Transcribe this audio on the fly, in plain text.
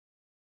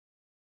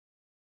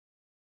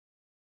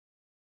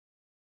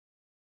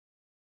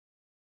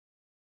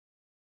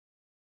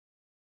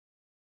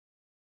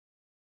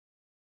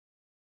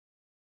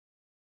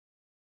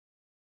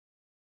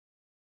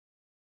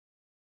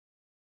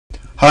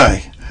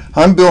Hi,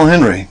 I'm Bill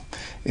Henry.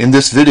 In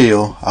this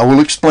video, I will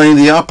explain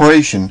the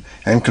operation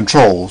and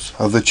controls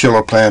of the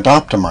chiller plant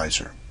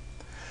optimizer.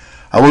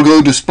 I will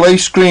go display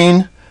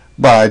screen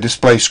by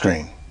display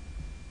screen.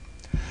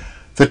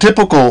 The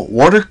typical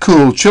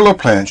water-cooled chiller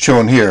plant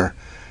shown here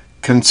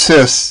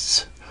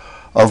consists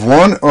of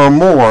one or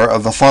more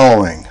of the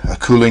following: a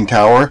cooling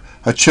tower,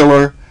 a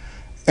chiller,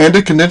 and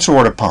a condenser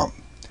water pump.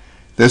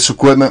 This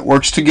equipment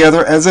works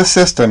together as a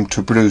system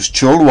to produce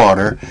chilled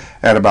water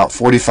at about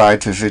 45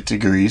 to 50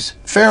 degrees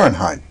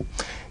Fahrenheit.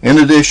 In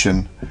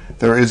addition,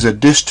 there is a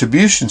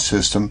distribution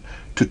system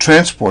to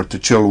transport the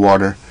chilled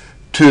water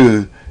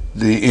to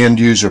the end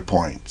user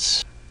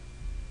points.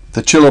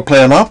 The chiller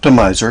plant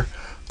optimizer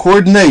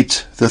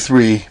coordinates the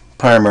three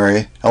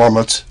primary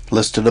elements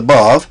listed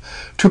above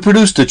to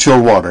produce the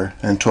chilled water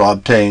and to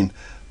obtain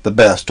the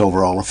best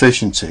overall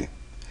efficiency,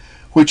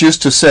 which is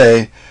to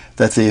say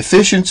that the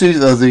efficiency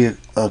of the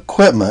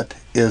equipment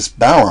is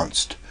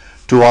balanced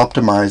to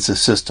optimize the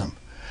system,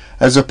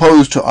 as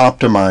opposed to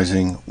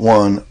optimizing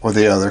one or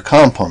the other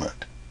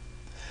component.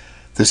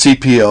 The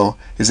CPO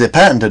is a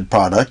patented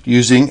product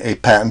using a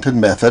patented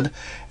method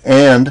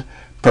and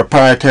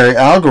proprietary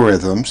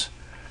algorithms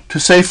to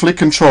safely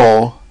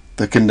control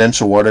the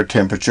condenser water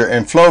temperature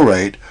and flow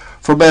rate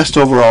for best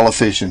overall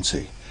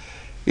efficiency.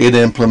 It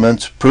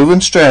implements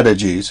proven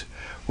strategies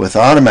with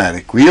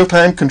automatic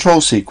real-time control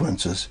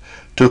sequences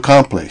to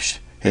accomplish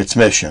its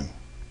mission.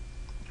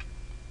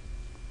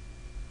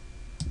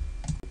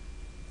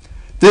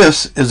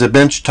 This is a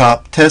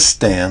benchtop test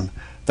stand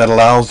that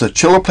allows the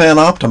chiller plant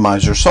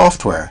optimizer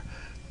software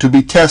to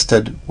be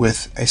tested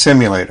with a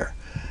simulator.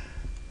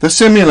 The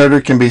simulator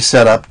can be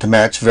set up to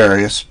match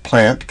various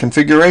plant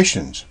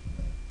configurations.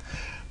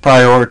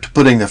 Prior to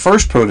putting the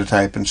first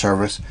prototype in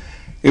service,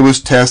 it was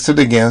tested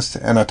against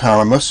an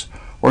autonomous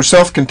or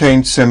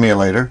self-contained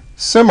simulator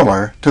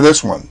similar to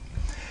this one.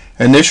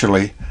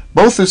 Initially,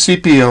 both the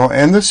CPO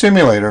and the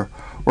simulator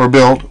were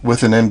built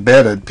with an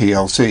embedded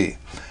PLC,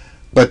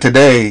 but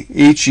today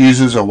each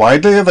uses a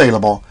widely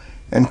available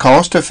and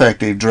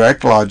cost-effective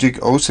Direct Logic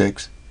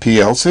 06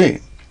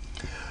 PLC.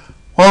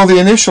 While the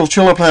initial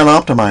chiller plant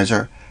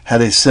optimizer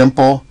had a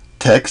simple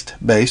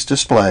text-based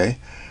display,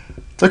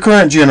 the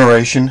current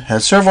generation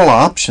has several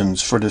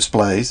options for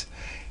displays,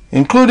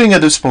 including a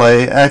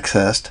display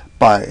accessed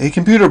by a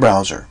computer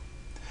browser.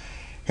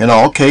 In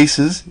all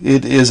cases,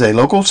 it is a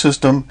local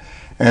system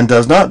and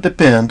does not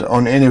depend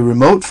on any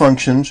remote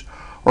functions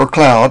or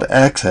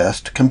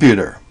cloud-accessed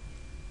computer.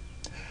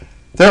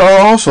 There are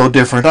also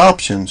different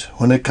options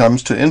when it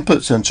comes to input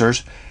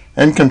sensors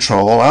and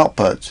control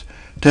outputs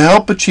to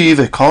help achieve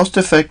a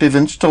cost-effective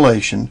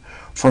installation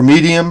for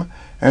medium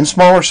and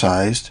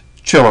smaller-sized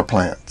chiller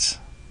plants.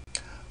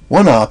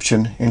 One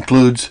option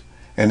includes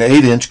an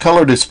 8-inch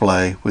color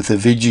display with a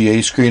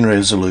VGA screen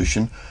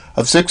resolution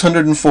of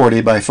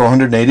 640 by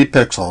 480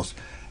 pixels,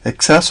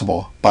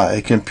 accessible by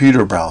a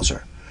computer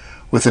browser.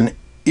 With an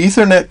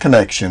Ethernet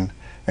connection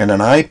and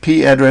an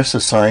IP address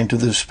assigned to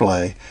the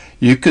display,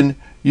 you can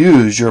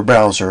use your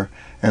browser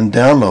and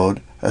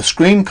download a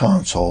screen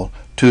console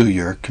to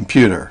your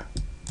computer.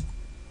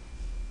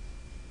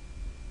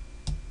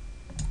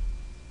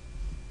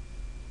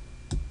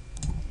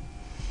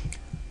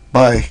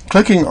 By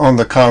clicking on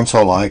the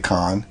console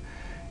icon,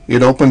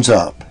 it opens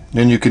up.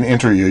 Then you can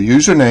enter your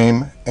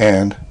username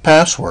and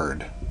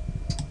password.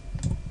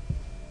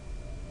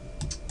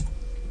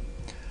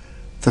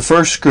 The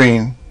first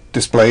screen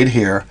displayed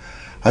here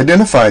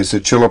identifies the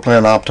chiller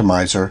plant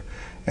optimizer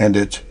and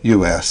its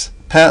US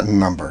patent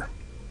number.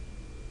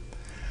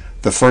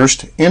 The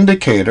first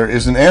indicator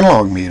is an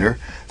analog meter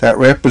that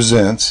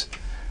represents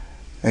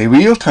a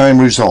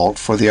real-time result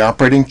for the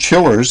operating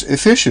chiller's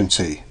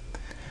efficiency.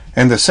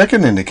 And the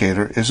second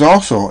indicator is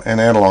also an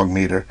analog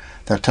meter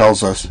that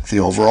tells us the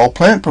overall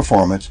plant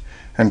performance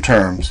in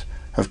terms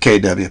of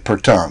kW per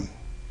ton.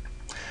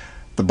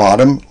 The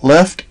bottom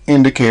left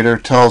indicator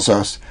tells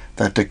us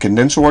that the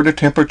condenser water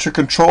temperature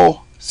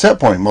control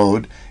setpoint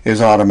mode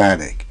is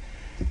automatic.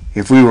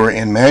 If we were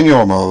in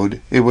manual mode,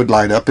 it would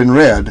light up in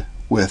red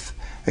with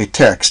a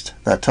text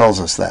that tells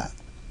us that.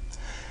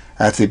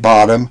 At the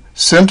bottom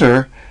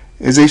center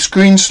is a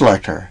screen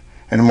selector,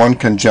 and one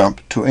can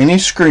jump to any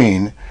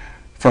screen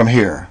from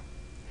here.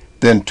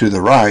 Then to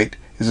the right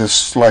is a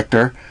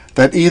selector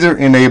that either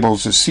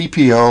enables the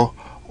CPO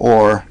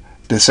or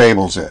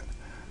disables it.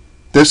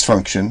 This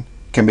function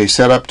can be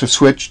set up to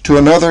switch to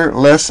another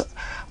less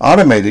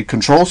automated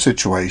control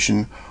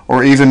situation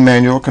or even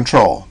manual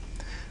control.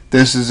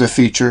 This is a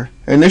feature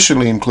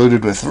initially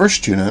included with the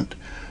first unit,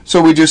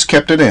 so we just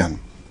kept it in.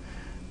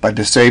 By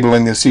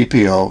disabling the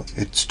CPO,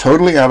 it's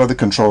totally out of the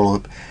control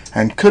loop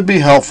and could be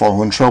helpful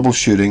when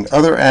troubleshooting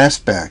other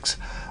aspects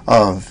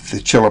of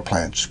the chiller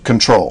plant's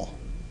control.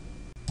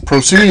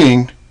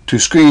 Proceeding to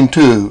screen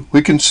 2,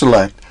 we can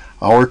select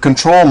our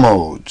control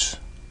modes.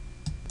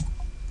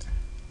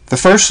 The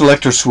first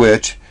selector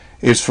switch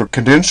is for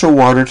condenser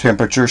water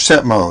temperature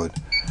set mode,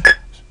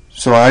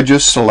 so I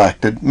just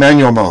selected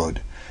manual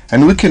mode,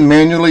 and we can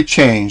manually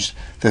change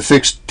the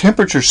fixed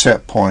temperature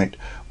set point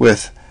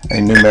with a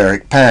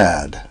numeric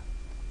pad.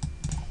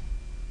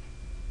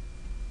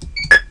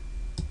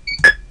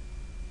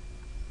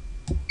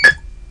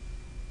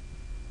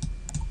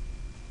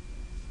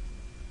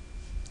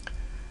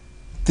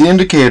 The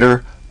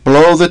indicator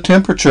below the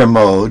temperature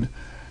mode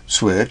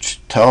switch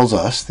tells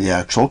us the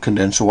actual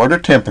condensed water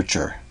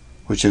temperature,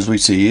 which as we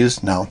see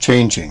is now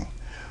changing.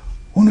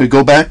 When we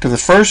go back to the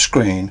first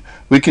screen,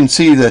 we can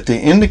see that the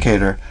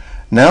indicator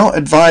now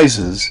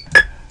advises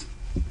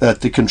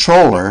that the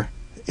controller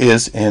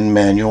is in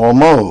manual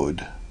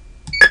mode.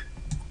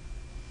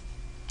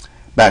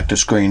 Back to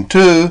screen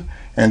 2,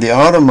 and the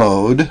auto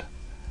mode,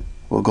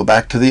 we'll go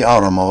back to the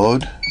auto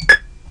mode,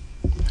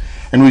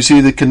 and we see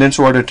the condensed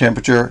water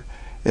temperature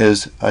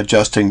is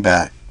adjusting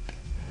back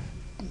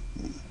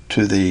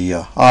to the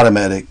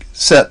automatic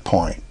set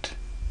point.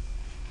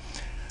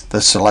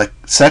 The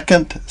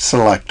second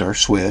selector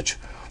switch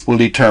will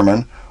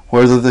determine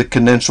whether the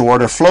condensed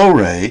water flow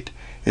rate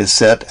is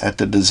set at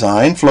the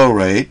design flow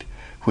rate,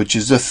 which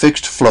is a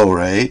fixed flow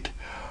rate,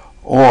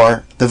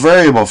 or the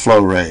variable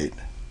flow rate.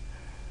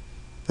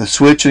 The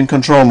switch in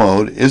control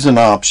mode is an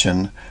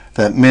option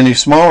that many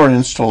smaller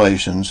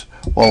installations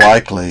will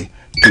likely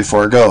to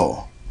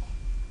forego.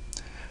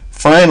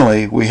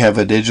 Finally, we have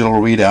a digital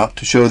readout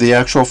to show the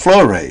actual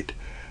flow rate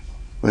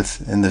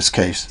with, in this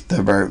case,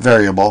 the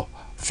variable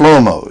flow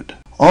mode.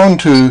 On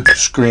to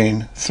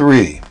screen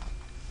 3.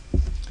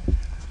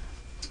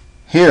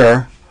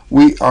 Here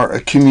we are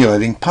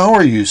accumulating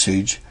power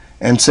usage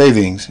and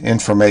savings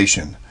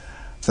information.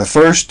 The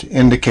first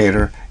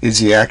indicator is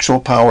the actual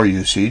power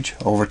usage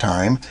over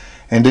time,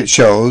 and it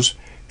shows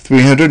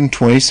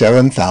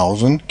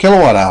 327,000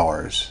 kilowatt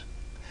hours.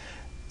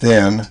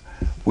 Then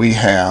we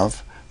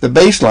have the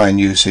baseline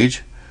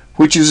usage,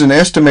 which is an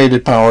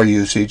estimated power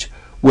usage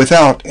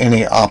without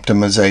any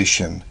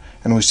optimization,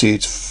 and we see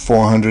it's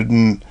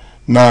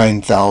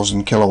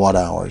 409,000 kilowatt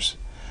hours.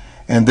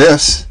 And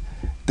this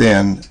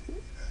then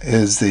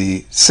is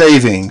the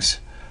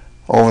savings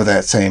over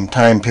that same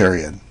time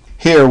period.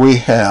 Here we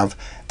have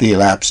the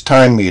elapsed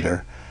time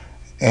meter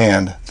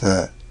and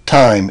the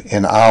time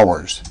in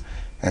hours.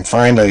 And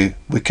finally,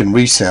 we can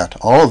reset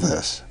all of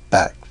this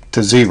back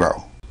to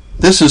 0.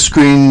 This is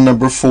screen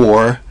number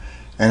 4,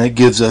 and it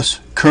gives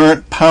us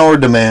current power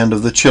demand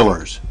of the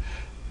chillers,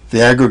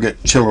 the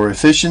aggregate chiller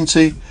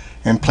efficiency,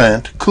 and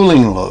plant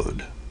cooling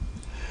load.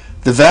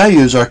 The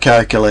values are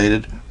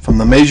calculated from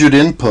the measured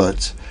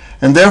inputs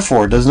and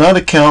therefore does not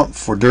account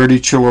for dirty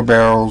chiller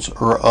barrels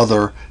or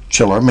other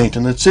chiller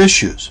maintenance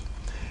issues.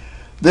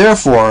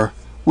 Therefore,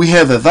 we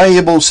have a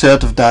valuable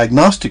set of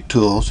diagnostic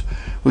tools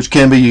which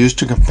can be used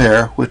to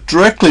compare with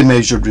directly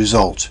measured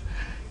results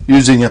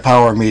using a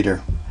power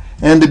meter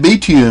and a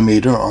BTU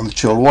meter on the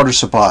chilled water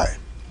supply.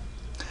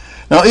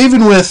 Now,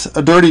 even with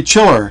a dirty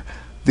chiller,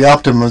 the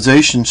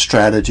optimization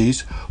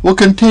strategies will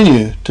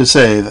continue to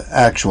save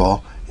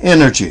actual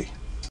energy.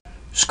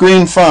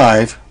 Screen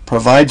 5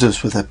 provides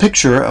us with a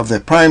picture of the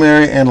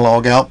primary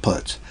analog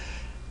outputs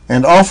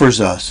and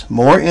offers us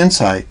more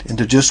insight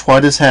into just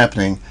what is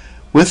happening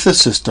with the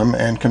system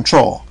and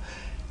control.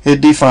 It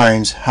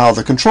defines how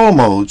the control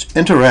modes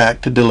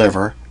interact to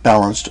deliver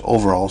balanced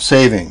overall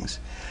savings.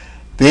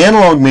 The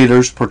analog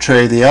meters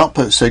portray the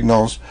output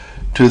signals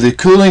to the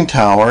cooling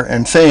tower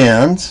and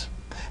fans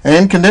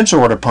and condenser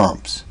water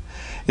pumps.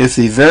 If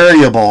the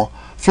variable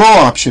flow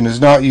option is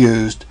not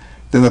used,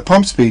 then the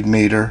pump speed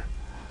meter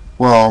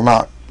will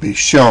not be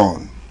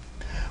shown.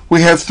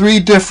 We have 3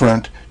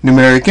 different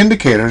numeric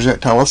indicators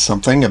that tell us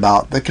something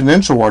about the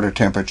condenser water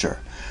temperature.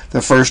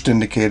 The first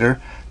indicator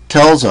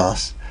tells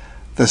us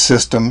the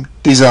system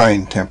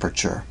design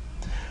temperature.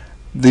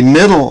 The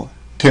middle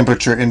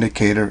temperature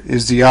indicator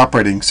is the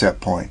operating set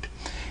point.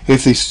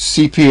 If the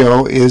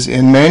CPO is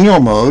in manual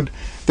mode,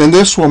 then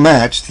this will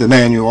match the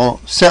manual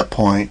set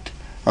point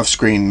of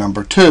screen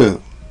number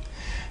 2.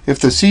 If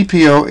the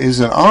CPO is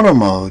in auto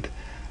mode,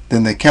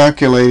 then the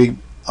calculated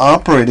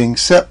operating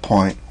set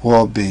point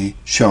will be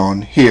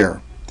shown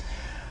here.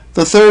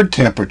 The third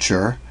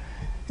temperature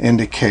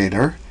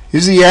indicator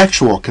is the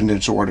actual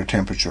condenser water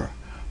temperature.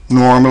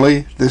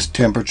 Normally, this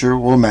temperature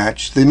will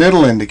match the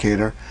middle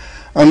indicator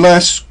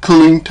unless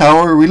cooling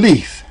tower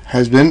relief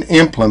has been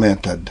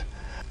implemented.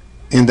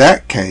 In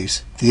that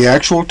case, the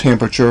actual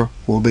temperature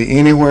will be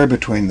anywhere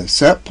between the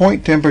set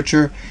point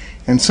temperature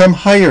and some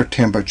higher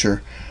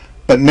temperature,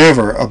 but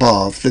never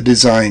above the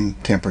design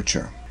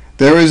temperature.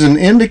 There is an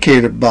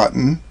indicator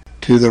button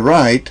to the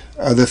right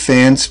of the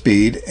fan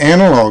speed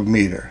analog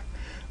meter.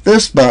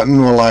 This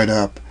button will light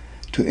up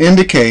to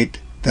indicate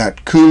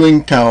that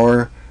cooling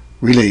tower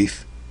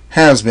relief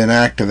has been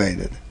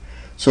activated.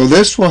 So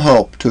this will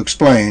help to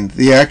explain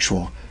the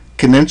actual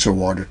condenser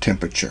water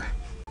temperature.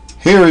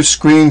 Here is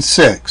screen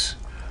 6,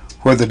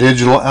 where the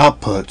digital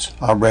outputs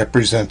are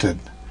represented.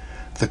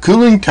 The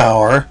cooling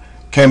tower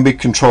can be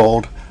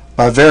controlled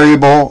by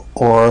variable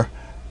or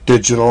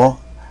digital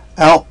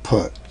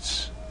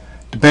outputs,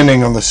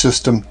 depending on the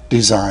system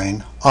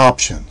design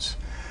options.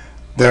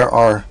 There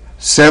are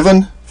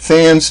 7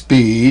 fan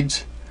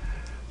speeds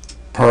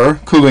per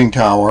cooling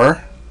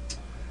tower,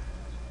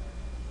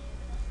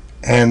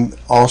 and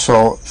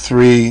also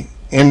 3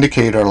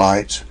 indicator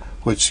lights,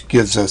 which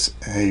gives us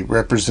a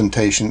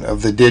representation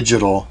of the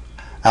digital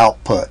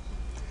output.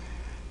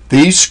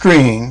 These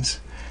screens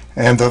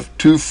and the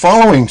 2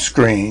 following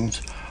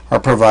screens are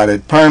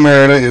provided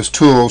primarily as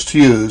tools to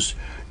use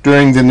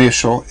during the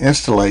initial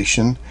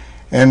installation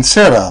and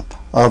setup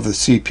of the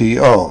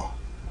CPO.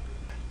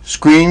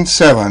 Screen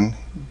 7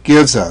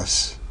 gives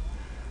us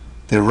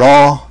the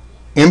raw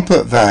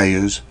input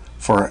values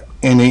for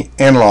any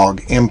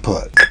analog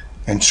input,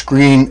 and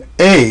screen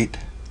 8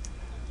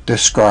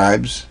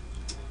 describes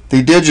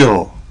the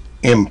digital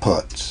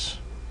inputs.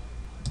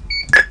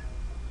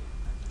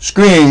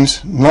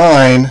 Screens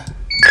 9,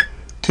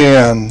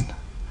 10,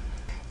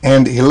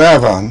 and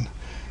 11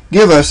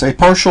 give us a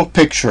partial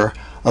picture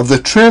of the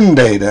trend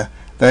data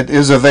that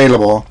is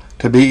available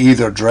to be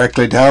either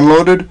directly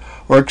downloaded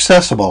or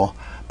accessible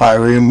by a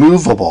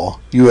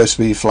removable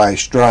USB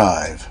flash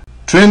drive.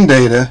 Trend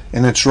data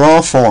in its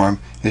raw form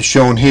is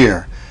shown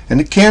here, and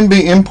it can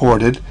be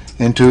imported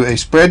into a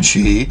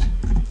spreadsheet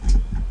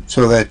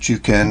so that you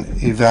can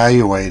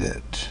evaluate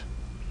it.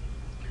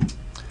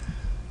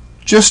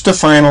 Just a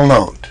final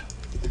note.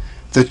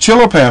 The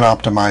chiller plant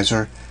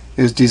optimizer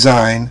is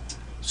designed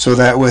so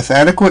that with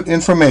adequate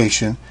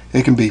information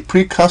it can be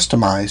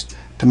pre-customized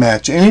to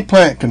match any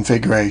plant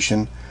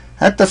configuration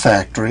at the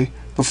factory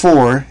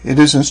before it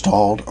is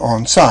installed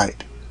on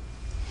site.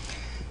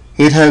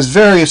 It has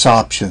various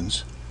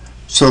options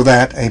so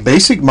that a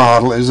basic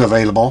model is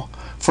available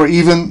for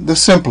even the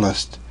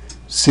simplest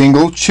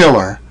single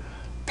chiller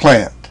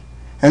plant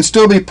and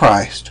still be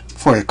priced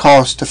for a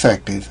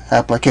cost-effective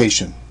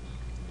application.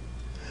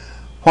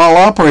 While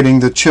operating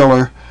the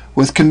chiller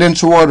with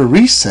condenser water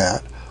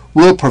reset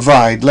will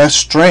provide less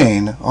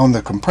strain on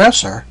the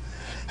compressor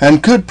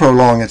and could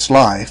prolong its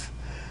life,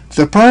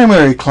 the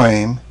primary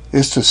claim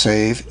is to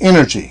save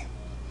energy.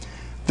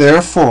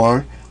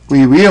 Therefore,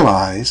 we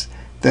realize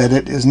that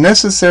it is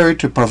necessary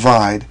to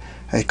provide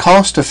a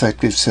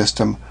cost-effective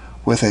system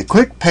with a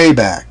quick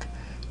payback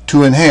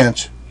to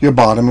enhance your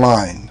bottom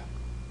line.